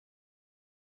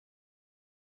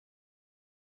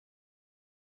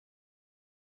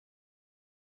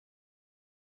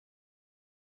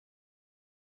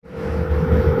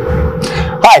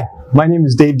Hi, my name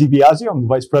is Dave DiBiasio. I'm the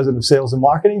Vice President of Sales and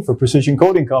Marketing for Precision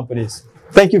Coating Companies.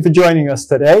 Thank you for joining us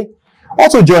today.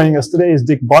 Also joining us today is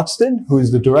Dick Buxton, who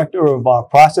is the Director of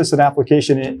Process and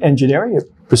Application Engineering at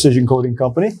Precision Coating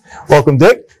Company. Welcome,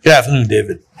 Dick. Good afternoon,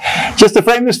 David. Just to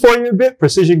frame this for you a bit,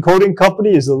 Precision Coating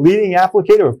Company is the leading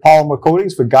applicator of polymer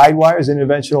coatings for guide wires and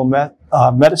interventional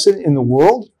medicine in the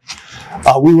world.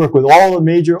 We work with all the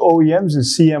major OEMs and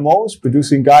CMOs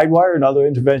producing guide wire and other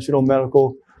interventional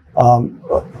medical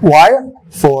wire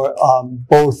for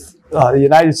both the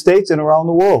United States and around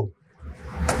the world.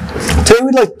 Today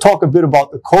we'd like to talk a bit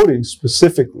about the coating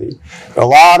specifically. There are a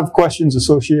lot of questions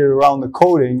associated around the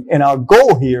coating, and our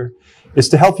goal here is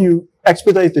to help you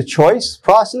expedite the choice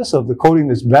process of the coating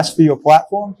that's best for your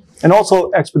platform and also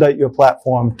expedite your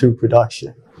platform to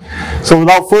production. So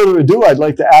without further ado, I'd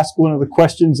like to ask one of the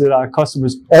questions that our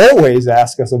customers always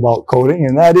ask us about coating,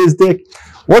 and that is, Dick,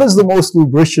 what is the most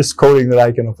lubricious coating that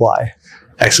I can apply?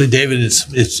 Actually, David,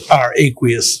 it's our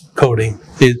aqueous coating.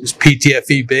 It's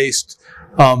PTFE based.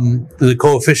 The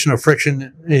coefficient of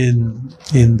friction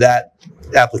in that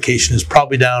application is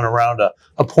probably down around a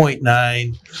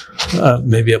 0.9,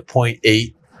 maybe a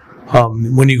 0.8.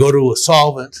 When you go to a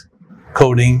solvent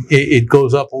coating, it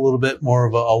goes up a little bit, more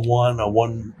of a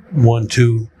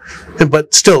 1.2,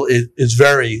 but still it's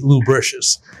very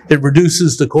lubricious. It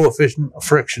reduces the coefficient of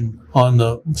friction on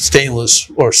the stainless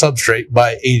or substrate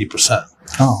by 80%.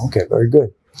 Oh, okay, very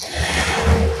good.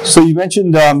 So you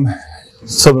mentioned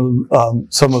some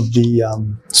of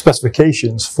the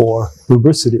specifications for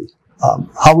lubricity.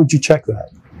 How would you check that?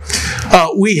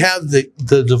 We have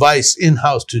the device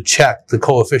in-house to check the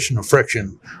coefficient of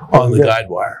friction on the guide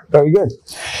wire. Very good.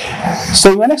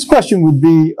 So my next question would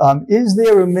be, is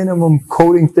there a minimum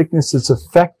coating thickness that's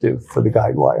effective for the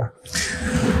guide wire?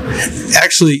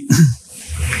 Actually,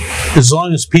 as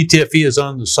long as PTFE is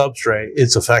on the substrate,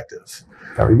 it's effective.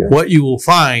 Very good. What you will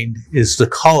find is the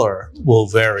color will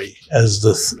vary. As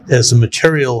the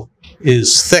material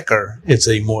is thicker, it's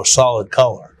a more solid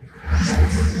color.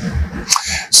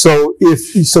 So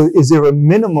is there a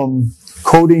minimum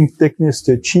coating thickness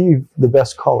to achieve the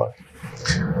best color?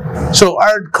 So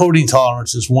our coating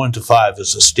tolerance is 1 to 5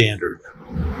 as a standard.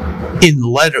 In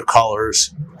lighter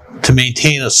colors, to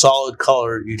maintain a solid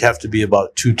color, you'd have to be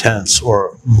about 2/10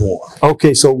 or more.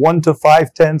 Okay, so 1 to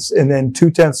 5/10, and then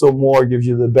 2/10 or more gives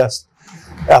you the best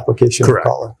application of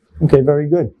color. Okay, very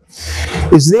good.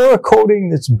 Is there a coating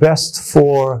that's best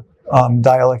for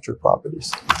dielectric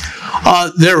properties?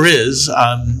 There is.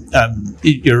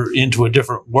 You're into a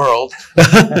different world.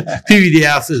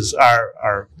 PVDF is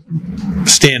our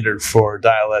standard for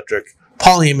dielectric.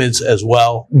 Polyimides as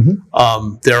well.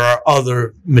 Mm-hmm. There are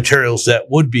other materials that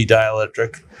would be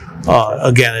dielectric.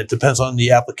 Again, it depends on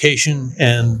the application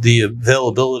and the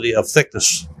availability of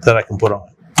thickness that I can put on.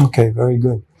 Okay, very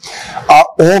good. Are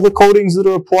all the coatings that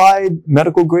are applied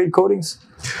medical grade coatings?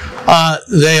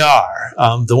 They are.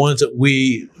 The ones that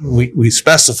we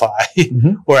specify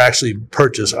mm-hmm. or actually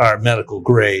purchase are medical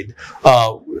grade.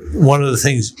 One of the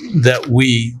things that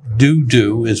we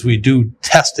do is we do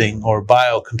testing or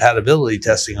biocompatibility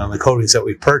testing on the coatings that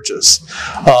we purchase.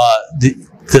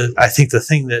 I think the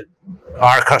thing that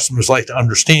our customers like to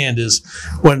understand is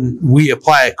when we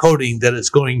apply a coating that it's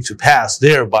going to pass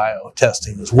their bio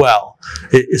testing as well.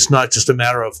 It's not just a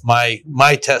matter of my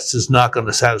test is not going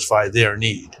to satisfy their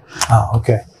need. Oh,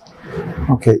 okay.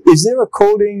 Okay. Is there a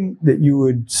coating that you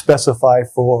would specify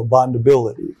for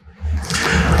bondability?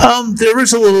 There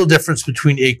is a little difference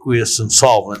between aqueous and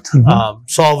solvent. Mm-hmm.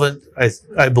 Solvent,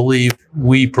 I believe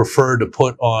we prefer to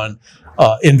put on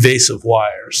invasive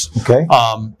wires. Okay.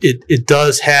 It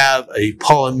does have a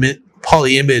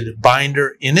polyimide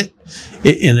binder in it,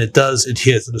 and it does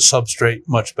adhere to the substrate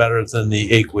much better than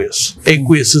the aqueous.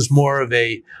 Aqueous is more of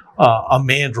a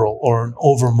mandrel or an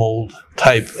overmold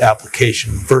type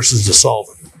application versus the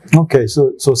solvent. Okay,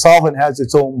 so solvent has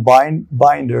its own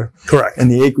binder. Correct.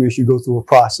 And the aqueous, you go through a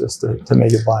process to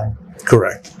make it bind.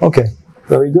 Correct. Okay,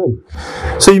 very good.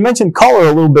 So you mentioned color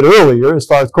a little bit earlier as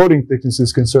far as coating thickness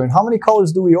is concerned. How many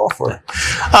colors do we offer?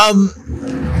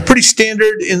 Pretty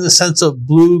standard in the sense of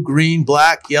blue, green,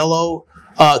 black, yellow.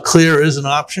 Clear is an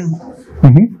option.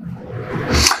 Mm-hmm.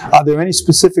 Are there any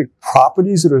specific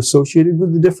properties that are associated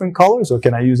with the different colors, or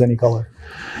can I use any color?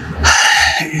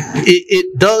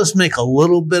 It does make a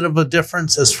little bit of a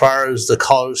difference as far as the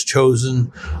colors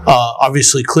chosen.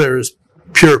 Obviously, clear is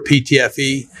pure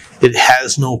PTFE. It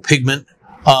has no pigment.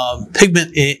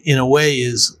 Pigment, in a way,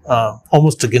 is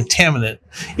almost a contaminant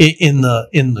in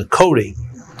the coating,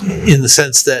 in the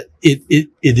sense that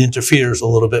it interferes a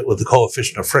little bit with the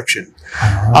coefficient of friction.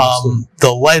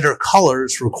 The lighter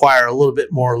colors require a little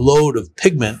bit more load of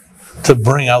pigment to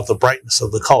bring out the brightness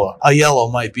of the color. A yellow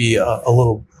might be a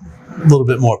little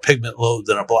bit more pigment load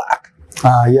than a black.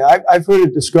 Yeah, I've heard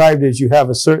it described as you have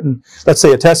a certain, let's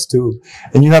say a test tube,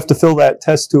 and you have to fill that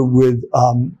test tube with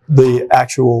the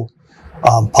actual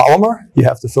polymer. You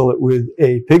have to fill it with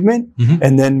a pigment,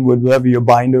 and then with whatever your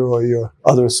binder or your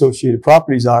other associated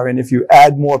properties are. And if you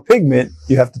add more pigment,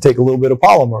 you have to take a little bit of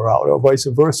polymer out, or vice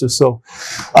versa. So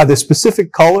are there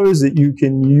specific colors that you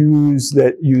can use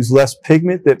that use less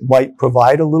pigment that might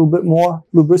provide a little bit more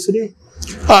lubricity?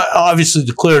 Obviously,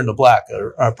 the clear and the black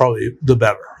are probably the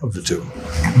better of the two.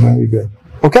 Very good.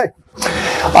 Okay.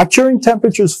 Are curing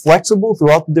temperatures flexible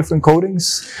throughout the different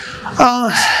coatings?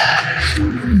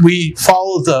 We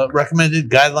follow the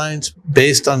recommended guidelines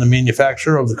based on the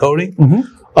manufacturer of the coating.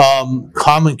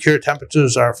 Common cure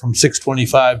temperatures are from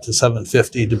 625 to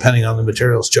 750, depending on the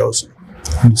materials chosen.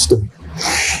 Understood.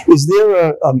 Is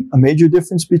there a major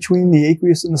difference between the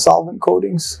aqueous and the solvent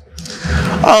coatings?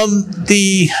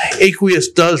 The aqueous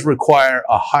does require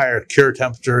a higher cure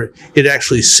temperature. It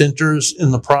actually sinters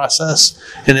in the process,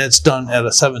 and it's done at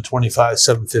a 725,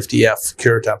 750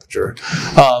 cure temperature.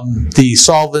 The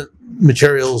solvent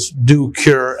materials do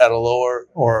cure at a lower,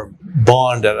 or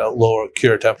bond at a lower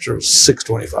cure temperature of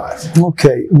 625.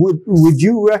 Okay. Would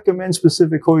you recommend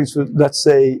specific coatings for, let's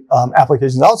say,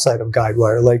 applications outside of guide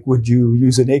wire? Like, would you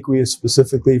use an aqueous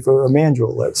specifically for a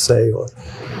mandrel, let's say? Or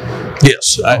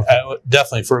yes, I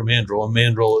definitely for a mandrel. A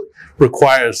mandrel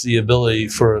requires the ability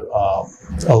for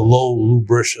a low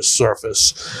lubricious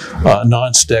surface,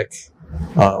 non-stick.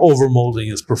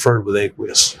 Overmolding is preferred with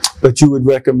aqueous. But you would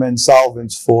recommend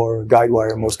solvents for guide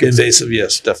wire in most cases? Invasive,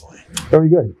 yes, definitely. Very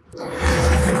good.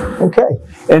 Okay.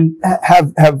 And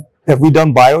have we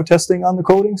done biotesting on the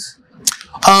coatings?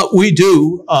 We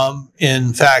do.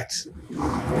 In fact,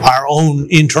 our own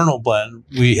internal blend,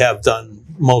 we have done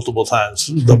multiple times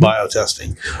the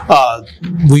biotesting.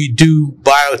 We do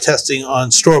biotesting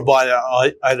on store-bought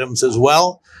items as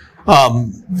well.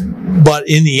 But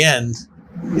in the end,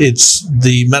 it's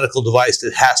the medical device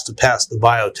that has to pass the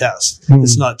biotest.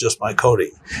 It's not just my coating.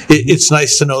 It's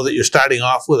nice to know that you're starting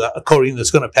off with a coating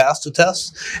that's going to pass the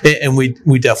test, and we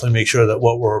definitely make sure that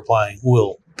what we're applying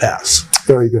will pass.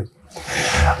 Very good.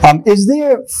 Is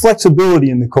there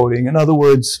flexibility in the coating? In other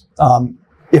words,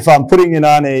 if I'm putting it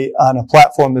on a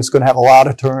platform that's going to have a lot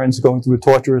of turns going through a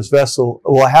tortuous vessel,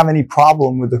 will I have any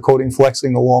problem with the coating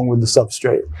flexing along with the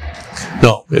substrate?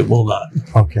 No, it will not.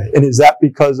 Okay. And is that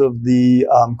because of the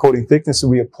coating thickness that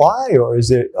we apply, or is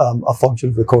it a function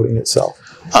of the coating itself?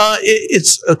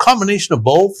 It's a combination of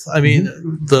both. I mean,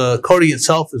 the coating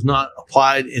itself is not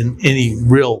applied in any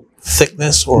real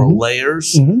thickness or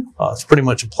layers. It's pretty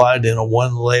much applied in a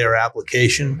one-layer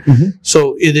application.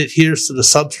 So it adheres to the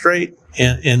substrate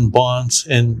and bonds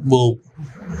and will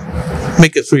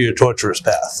make it through your tortuous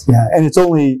path. Yeah, and it's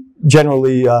only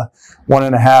generally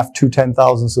 1.5 to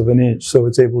 0.2 of an inch, so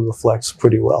it's able to flex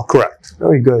pretty well. Correct.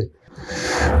 Very good.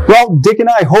 Well, Dick and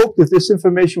I hope that this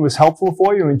information was helpful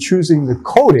for you in choosing the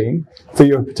coating for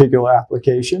your particular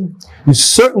application. You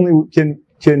certainly can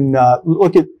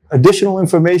look at additional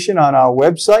information on our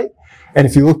website. And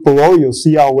if you look below, you'll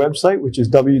see our website, which is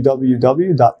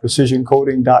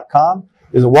www.precisioncoating.com.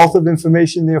 There's a wealth of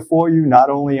information there for you, not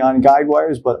only on guide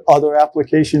wires, but other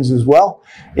applications as well,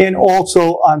 and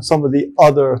also on some of the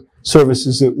other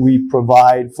services that we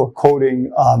provide for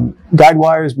coating guide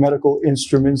wires, medical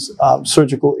instruments,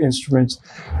 surgical instruments,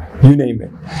 you name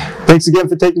it. Thanks again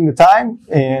for taking the time,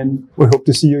 and we hope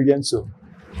to see you again soon.